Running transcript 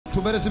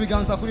tubereze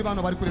ibiganza kuri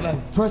bano bari kuri live.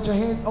 Stretch your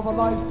hands over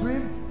live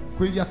stream.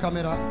 Kuri ya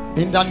kamera.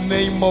 In the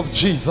name of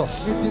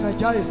Jesus.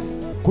 Guys.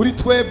 Kuri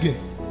twebwe.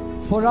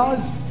 For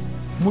us.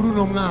 Muri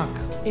uno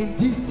mwaka. In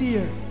this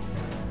year.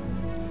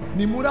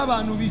 Ni muri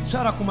abantu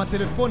bicara ku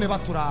matelefone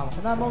baturaba.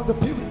 And among the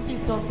people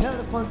sit on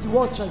telephones, you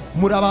watch us.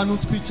 Muri abantu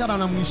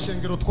twicarana mu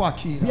ishengero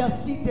twakira. We are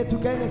seated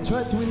together in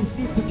church, we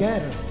receive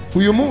together.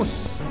 Uyu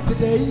munsi.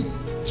 Today.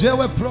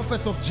 Jewe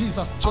prophet of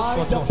Jesus Church.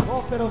 I the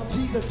prophet of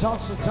Jesus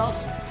Church.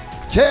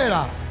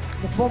 Kera.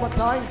 The former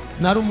time.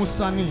 Nari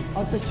umusani.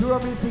 A secure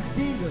music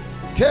singer.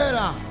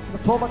 Kera. In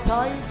the former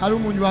time, hari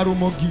umunywa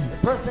rumogi. a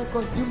person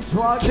consumed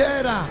drugs.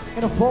 Kera.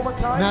 In the former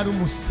time, nari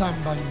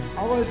umusambanyi.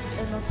 I was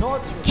an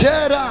adulterer.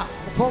 Kera.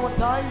 In the former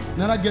time,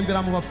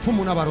 naragendera mu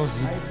bapfumu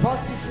n'abarozi. I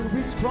practiced in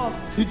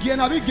witchcraft. Igihe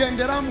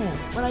nabigenderamo,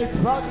 when I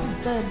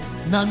practiced them,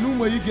 nta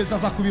n'umwe yigeze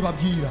aza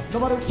kubibabwira.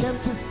 nobody came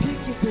to speak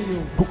it to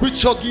you. Kuko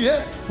icyo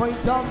gihe For in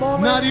that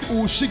moment, nari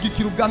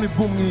uwushigikira ubwami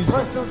bw'umwiza.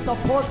 person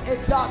support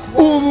a dark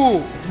world.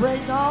 Ubu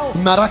right now,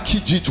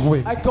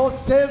 narakijijwe. I got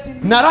saved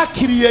in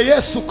narakiriye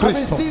Yesu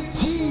Kristo. I received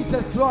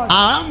Jesus Christ.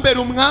 Arambera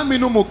umwami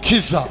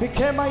n'umukiza.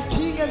 Became my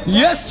king and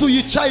Yesu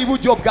yicaye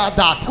iburyo bwa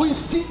data. we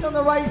sit on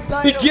the right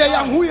side igihe of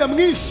God. yankuye mu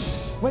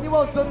isi, When he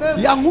was on earth,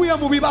 yankuye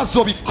mu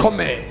bibazo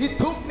bikomeye, he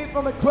took me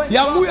from a great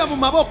yankuye mu darkness,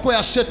 maboko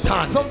ya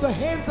shetani, from the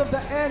hands of the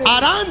enemy.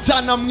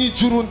 aranjana mu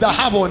ijuru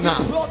ndahabona.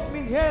 He brought me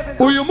in heaven.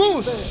 Uyu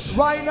munsi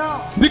Right now,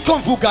 ndiko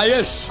mvuga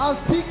Yesu. I'm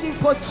speaking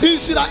for Jesus.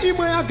 Inzira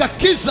imwe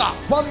y'agakiza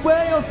One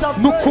way of ni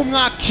salvation,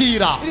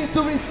 ukumwakira, it is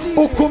to receive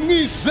him,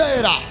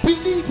 ukumwizera,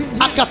 believe in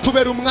him,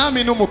 akatubera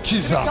umwami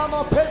n'umukiza. become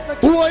a personal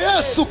king. Uwo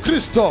Yesu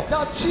Kristo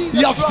That Jesus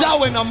Christ,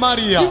 yavyawe na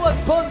Mariya, he was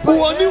born by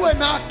uwo him, niwe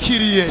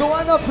nakiriye, the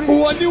one of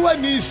uwo received, niwe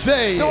the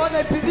nizeye. one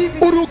I believe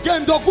in,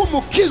 Urugendo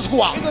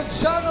rw'umukizwa in the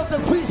son of the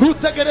priest.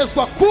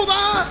 rutegerezwa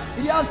kuba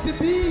He has to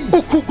be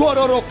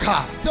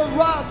ukugororoka, the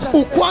righteousness,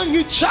 ukwanga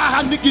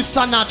icyaha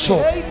n'igisa naco,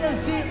 hate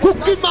and sin.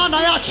 kuko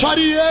Imana yacu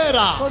ari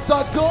yera. Because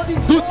our God is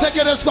holy.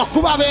 Dutegerezwa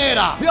kuba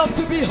bera. We have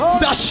to be holy.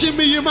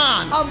 Ndashimiye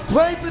Imana, I'm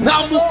grateful to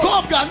nta the Lord.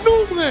 mukobwa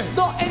n'umwe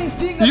Not any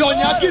single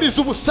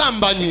yonyagiriza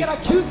ubusambanyi, can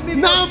accuse me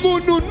nta of sin.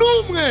 muntu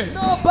n'umwe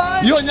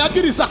Nobody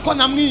yonyagiriza ko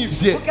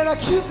namwivye. who can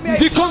accuse me of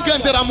Ndiko sin.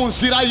 ngendera mu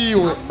nzira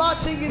yiwe. I'm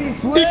marching in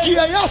his way.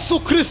 Igihe Yesu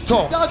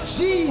Kristo That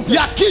Jesus,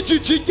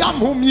 yakijije ijya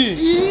mpumyi,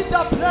 he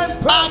the plan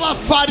person,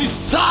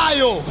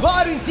 abafarisayo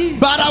Pharisees,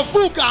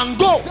 baravuga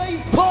ngo they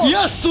spoke.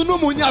 Yesu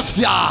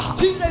n'umunyavyaha.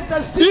 Jesus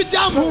the sin,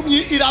 Ijya mpumyi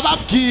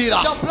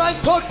irababwira, the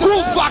blind talk to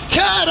them kuva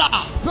kera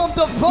from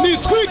the fall.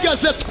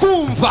 nitwigeze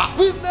twumva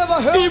We've never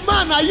heard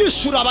Imana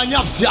yishura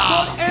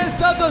abanyavyaha. God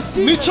answer the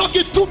sinners. Nico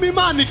gituma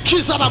Imana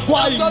ikiza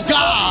abagwayi That's why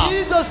ngaha. God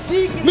healed the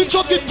sick in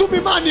Nico this place. gituma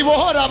Imana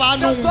ibohora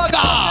abantu That's why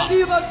ngaha. God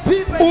delivers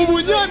people in Ubu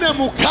this place. nyene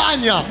mu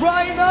kanya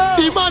Right now,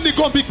 Imana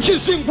igomba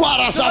ikiza ingwara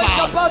God is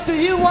z'abantu. about to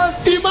heal one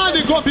Imana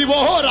sickness. igomba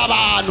ibohora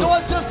abantu.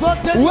 God just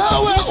wanted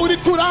Wewe uri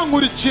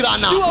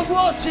kurankurikirana, you are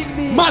watching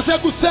me. maze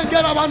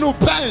gusengera abantu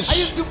I benshi.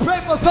 used to pray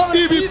for so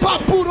many people.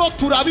 Ibipapuro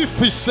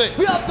turabifise.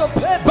 We have to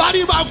pray.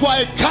 Bari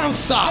bagwaye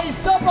kansa, They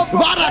suffer from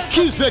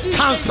barakize cancer.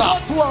 kansa.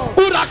 They got well.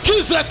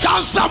 Urakize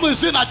kansa mu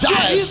izina rya You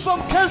are healed Yesu.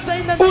 from cancer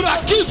in the name of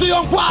Urakize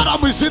iyo ngwara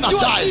mu izina You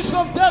rya are healed Yesu.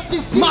 from death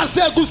disease.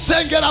 Maze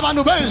gusengera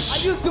abantu I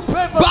benshi used to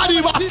pray for bari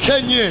so many people.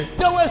 bakenye,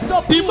 They were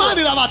so poor.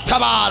 Imana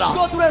irabatabara.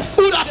 God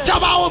rescued them.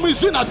 Uratabawe mu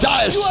izina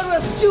rya You Yesu. are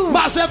rescued.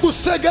 Maze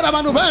gusengera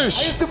abantu I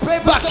benshi used to pray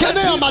for so bakeneye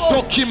many people.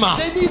 amadokima,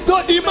 They need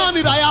documents. Imana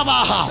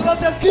irayabaha. The Lord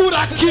has given to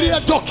Urakiriye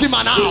them. dokima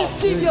You nawe.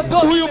 receive your Uyu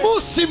document.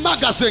 munsi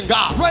mpagaze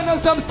ngaho, Right now,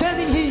 as I'm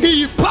standing here,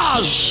 iyi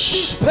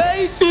paji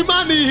page,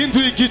 Imana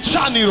ihinduye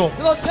igicaniro.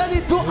 the Lord turned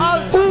into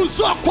altar.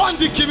 Uzo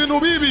kwandika ibintu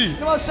bibi,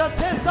 The Lord shall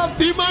tell some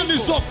people. Imana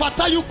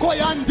izofata yuko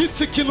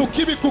yanditse ikintu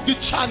kibi ku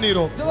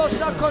gicaniro. The Lord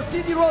shall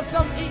consider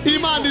some evil.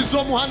 Imana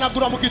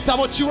izomuhanagura mu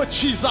gitabo ciwe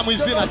ciza mu The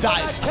izina Lord rya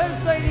shall Yesu.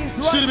 cancel in his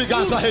Shira right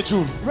ibiganza hand.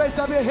 hejuru. Raise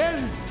up your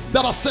hands.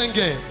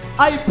 Ndabasengera.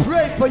 I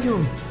pray for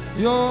you.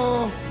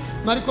 Yo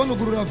nariko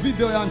nugurura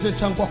video yanje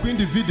cyangwa ku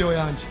yindi video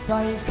yanje. So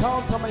I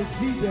encounter my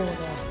video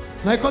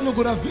now. Nariko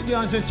nugura video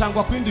yanje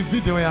cyangwa ku yindi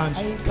video I yanje.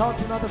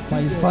 encounter another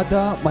My video.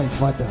 father, my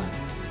father.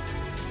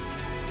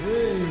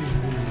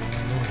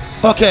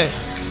 Okay.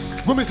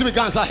 Gumiza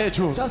ibiganza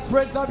hejuru. Just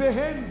raise up your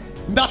hands.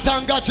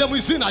 Ndatangaje mu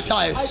izina rya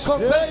I Yesu.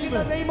 confess in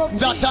the name of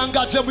Jesus.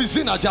 Ndatangaje mu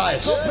izina rya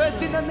Yesu.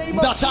 Confess in the name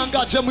of Jesus.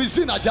 Ndatangaje mu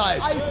izina rya I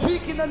Yesu.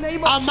 speak in the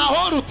name of Jesus.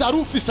 Amahoro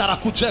utarufise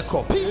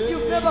arakujeko. Peace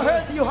you've never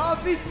heard, you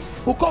have it.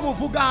 Uko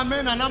muvuga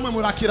amen namwe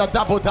murakira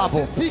double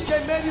double. Speak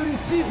amen, you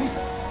receive it.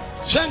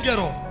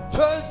 Shengero.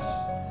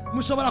 Church,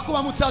 Mushobora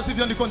kuba mutazi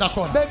ibyo ndiko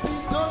ndakora. maybe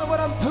you don't know what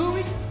I'm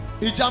doing.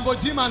 Ijambo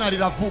ry'Imana The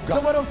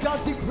riravuga. word of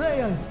God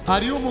declares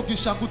Hariyo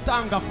umugisha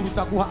gutanga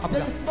kuruta there guhabwa.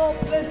 is more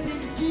blessing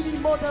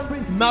giving more than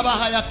receiving.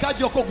 Nabahaye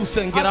akajyo ko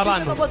gusengera I give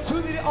an abantu.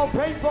 opportunity of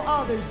praying for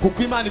others.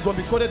 Kuko Imana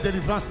igomba ikore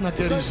deliverance na God's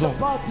derizo.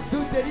 about to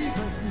do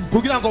deliverances.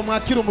 Kugira ngo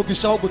mwakire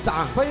umugisha wo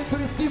gutanga. For you to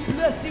receive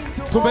blessing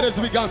to all.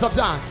 Tumbereze ibiganza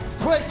byanyu.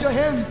 Stretch your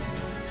hands.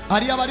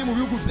 hariyo abari mu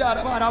bihugu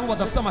by'Abarabu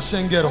badafite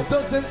amashengero, That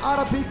those in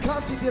Arabic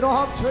country they don't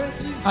have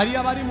churches. hariyo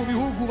abari mu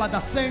bihugu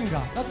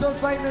badasenga, That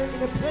those are in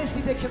a place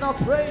that they cannot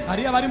pray.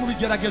 hariyo abari mu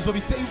bigeragezo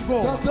biteye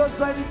ubwoba, That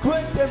those are in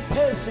great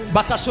temptation.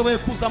 batashoboye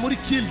kuza muri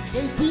kilt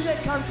They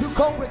didn't come to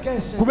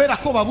congregation. kubera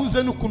ko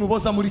babuze n'ukuntu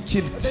boza muri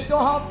kilt. They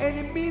don't have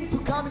any means to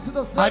come into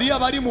the service. hariyo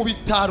abari mu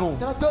bitaro,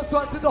 There are those who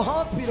are to the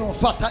hospital.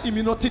 fata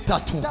iminota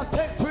 3 Just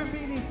take 3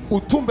 minutes.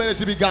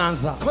 utumbereza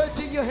ibiganza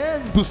Stretching your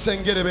hands.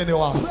 dusengere bene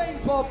wawe. Praying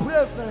for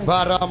brethren.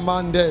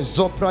 Baramande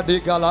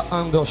zopradigala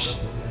andosh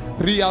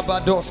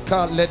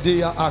riabadoska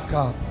ledia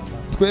aka.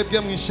 Twebwe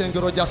mu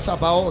ishengero rya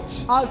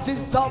Sabaoth As in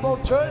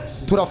Sabaoth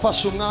Church,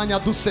 turafasha umwanya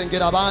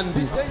dusengera abandi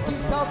take this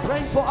time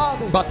praying for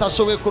others.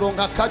 batashoboye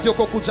kuronka akaryo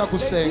ko kuja They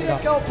gusenga.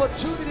 didn't get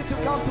opportunity to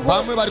come to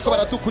Bamwe worship. bariko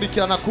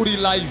baradukurikirana kuri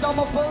live, Some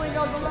are following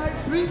us on live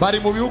stream. bari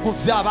mu bihugu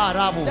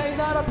vy'Abarabu They're in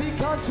Arabic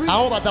countries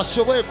aho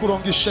badashoboye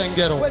kuronka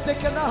ishengero. where they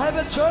cannot have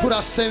a church.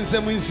 Turasenze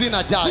mu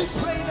izina rya We Yesu.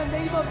 pray in the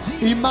name of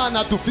Jesus.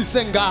 Imana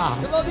dufise ngaha,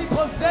 The Lord be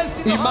possessed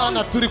in the Imana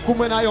house. turi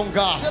kumwe nayo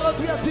ngaha. The Lord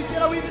we are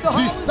together with in the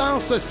house.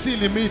 Distance si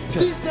limite,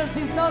 Distance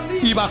is not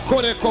limit.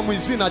 ibakoreko mu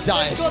izina rya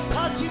Let Yesu. God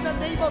touch in the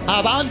name of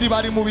Jesus. Abandi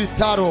bari mu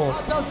bitaro,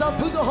 Others are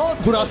to the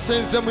hospital.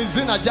 turasenze mu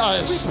izina rya We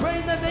Yesu. pray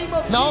in the name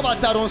of Nabo Jesus.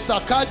 bataronsa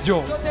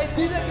akaryo Because they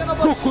didn't get an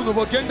k'ukuntu opportunity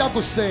bogenda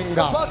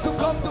gusenga, to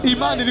come to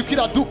Imana pray. iriko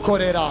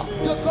iradukorera,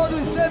 To God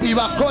will save you.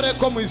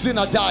 ibakoreko mu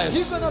izina rya He's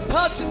Yesu. gonna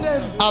touch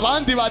them.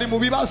 Abandi bari mu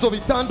bibazo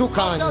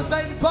bitandukanye, Others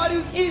are in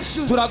various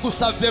issues.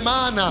 turagusavye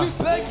Mana We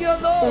beg your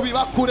Lord.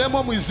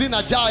 ubibakuremo mu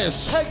izina rya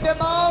Yesu. Take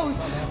them out.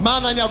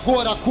 Mana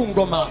nyagora ku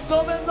ngoma.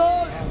 Sovereign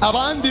Lord.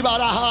 Abandi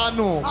bari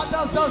ahantu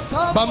Others are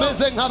some.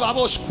 bameze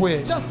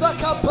nk'ababoshwe, Just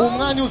like a bomb.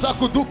 umwanya uza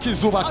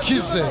kudukiza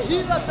ubakize, Just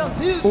heal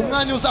them.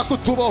 umwanya uza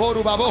kutubohora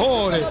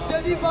ubabohore,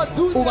 Deliver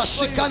to them.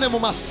 ubashikane mu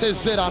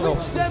masezerano.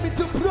 Reach them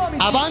into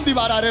promises. Abandi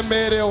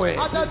bararemerewe,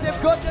 Others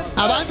they've gotten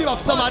abandi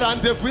bafite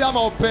amarandevu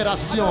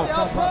y'amaoperasiyo, They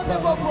are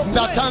vulnerable for pressure.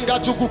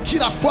 ndatangaje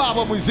ugukira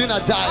kwabo mu izina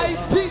rya I Yesu.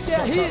 speak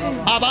their healing.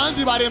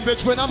 Abandi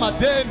barembejwe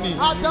n'amadeni,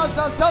 Others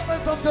are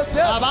suffering from the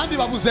devil. abandi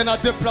babuze na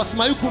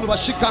deplacement y'ukuntu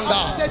bashika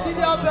ngaha. They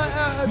didn't have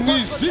a Mu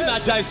izina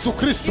rya Yesu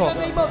Kristo in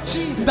the name of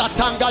Jesus.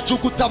 ndatangaje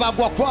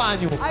ugutabagwa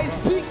kwanyu, I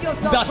speak your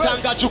salvation.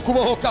 ndatangaje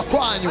ukubohoka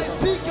kwanyu, I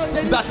speak your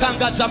deliverance.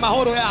 ndatangaje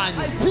amahoro yanyu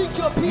I speak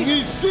your mu peace.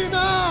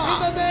 izina.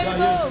 In the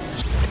name of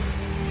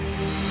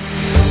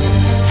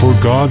For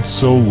God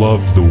so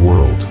loved the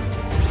world,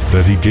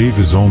 that he gave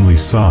his only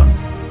Son,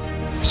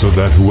 so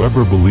that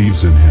whoever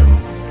believes in him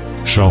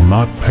shall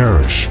not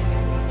perish,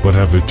 but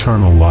have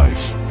eternal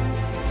life.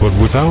 But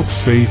without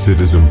faith it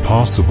is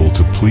impossible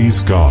to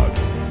please God,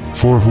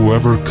 for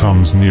whoever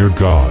comes near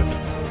God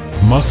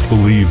must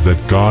believe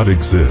that God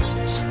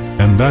exists,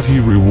 and that he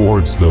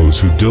rewards those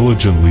who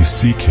diligently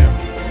seek him.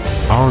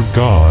 Our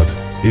God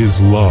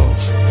is love.